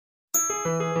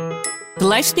The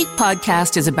LifeSpeak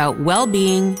podcast is about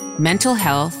well-being, mental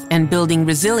health, and building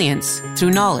resilience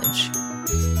through knowledge.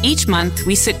 Each month,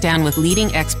 we sit down with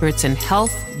leading experts in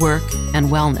health, work, and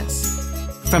wellness.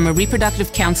 From a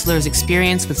reproductive counselor's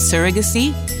experience with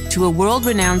surrogacy to a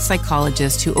world-renowned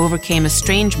psychologist who overcame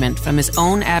estrangement from his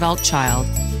own adult child,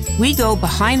 we go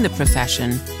behind the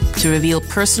profession to reveal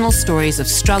personal stories of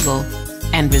struggle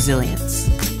and resilience.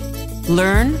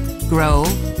 Learn, grow,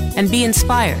 and be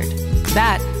inspired.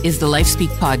 That is the LifeSpeak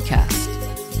podcast.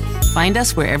 Find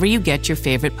us wherever you get your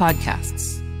favorite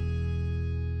podcasts.